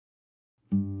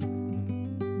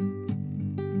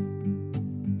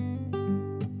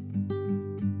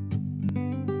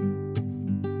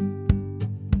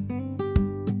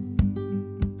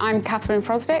I'm Catherine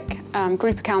Frosdick,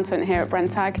 Group Accountant here at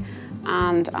Brenntag,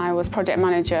 and I was Project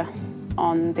Manager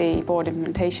on the board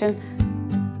implementation.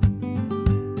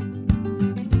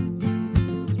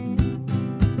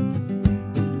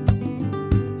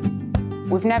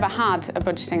 We've never had a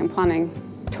budgeting and planning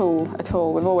tool at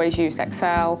all. We've always used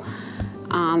Excel,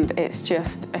 and it's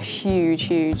just a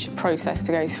huge process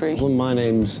to go through. Well, my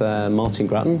name's Martin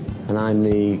Grattan, and I'm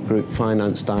the Group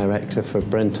Finance Director for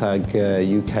Brenntag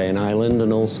UK and Ireland,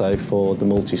 and also for the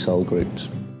Multisol groups.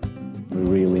 We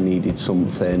really needed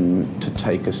something to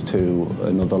take us to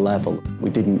another level. We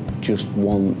didn't just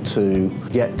want to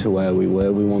get to where we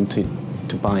were, we wanted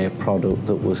to buy a product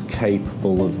that was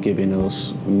capable of giving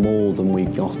us more than we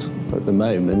got at the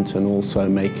moment and also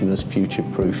making us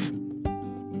future-proof.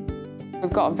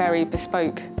 We've got a very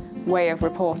bespoke way of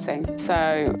reporting,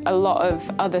 so a lot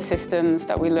of other systems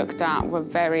that we looked at were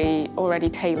very already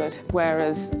tailored,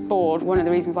 whereas Board, one of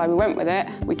the reasons why we went with it,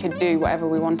 we could do whatever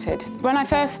we wanted. When I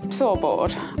first saw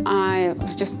Board, I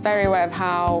was just very aware of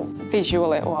how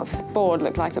visual it was. Board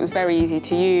looked like it was very easy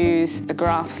to use, the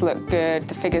graphs looked good,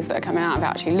 the figures that are coming out of it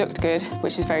actually looked good,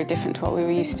 which is very different to what we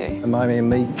were used to. I'm Ian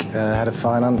Meek, Head of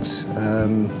Finance.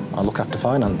 I look after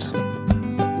finance.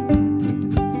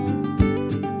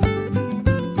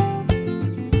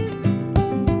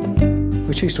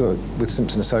 We choose to work with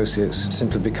Simpson Associates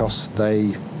simply because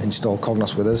they installed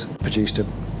Cognos with us, produced a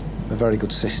very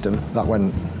good system that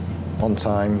went on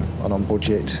time and on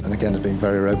budget, and again has been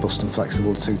very robust and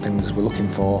flexible, the two things we're looking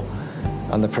for,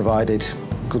 and they provided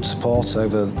good support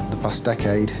over the past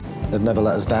decade. They've never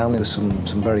let us down. There's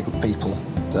some very good people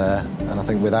there, and I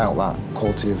think without that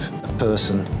quality of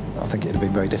person, I think it'd have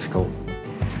been very difficult.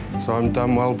 So I'm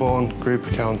Dan Wellborn, Group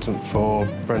Accountant for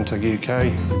Brenntag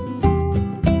UK.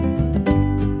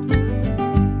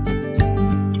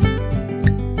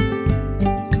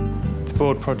 The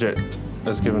Board project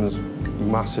has given us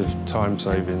massive time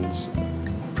savings.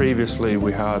 Previously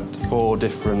we had 4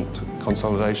 different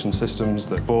consolidation systems.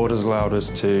 The Board has allowed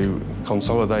us to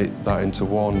consolidate that into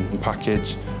one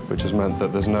package, which has meant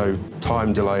that there's no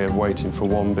time delay of waiting for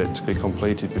one bit to be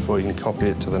completed before you can copy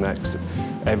it to the next.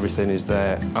 Everything is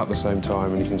there at the same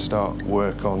time and you can start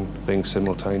work on things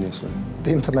simultaneously.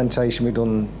 The implementation we've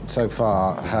done so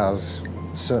far has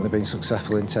certainly been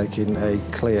successful in taking a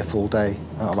clear full day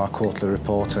out of our quarterly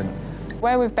reporting.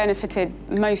 Where we've benefited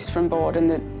most from Board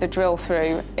and the drill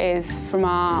through is from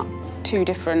our 2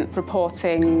 different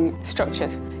reporting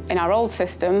structures. In our old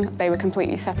system, they were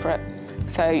completely separate.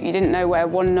 So you didn't know where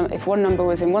if one number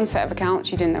was in one set of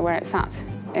accounts, you didn't know where it sat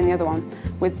in the other one.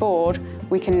 With Board,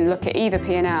 we can look at either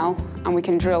P&L and we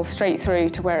can drill straight through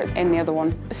to where it's in the other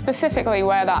one. Specifically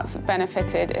where that's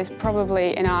benefited is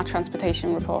probably in our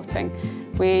transportation reporting.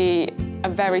 We are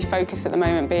very focused at the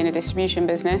moment, being a distribution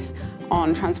business,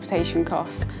 on transportation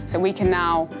costs. So we can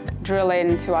now drill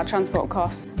into our transport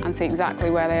costs and see exactly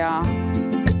where they are.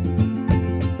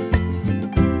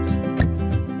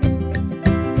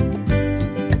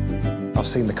 I've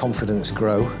seen the confidence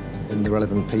grow in the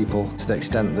relevant people to the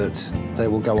extent that they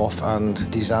will go off and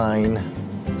design,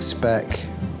 spec,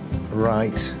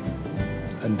 write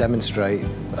and demonstrate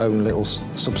their own little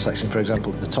subsection. For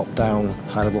example, the top-down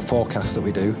high-level forecast that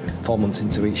we do 4 months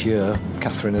into each year,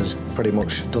 Catherine has pretty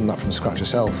much done that from scratch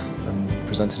herself and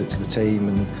presented it to the team,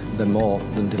 and they're more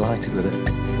than delighted with it.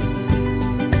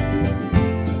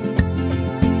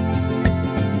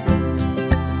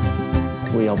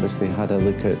 We obviously had a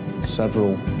look at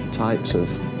several types of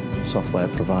software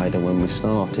provider when we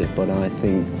started, but I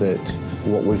think that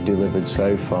what we've delivered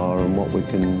so far and what we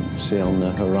can see on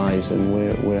the horizon,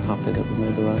 we're happy that we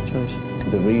made the right choice.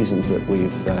 The reasons that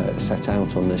we've set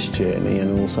out on this journey,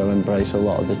 and also embrace a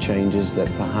lot of the changes that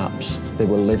perhaps they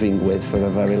were living with for a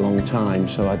very long time.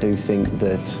 So I do think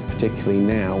that particularly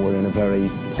now we're in a very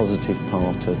positive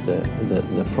part of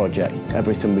the project.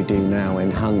 Everything we do now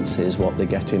enhances what they're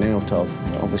getting out of.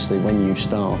 Obviously when you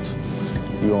start,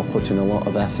 you are putting a lot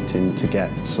of effort in to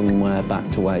get somewhere back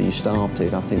to where you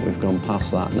started. I think we've gone past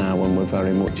that now and we're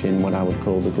very much in what I would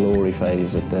call the glory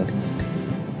phase of the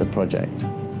project.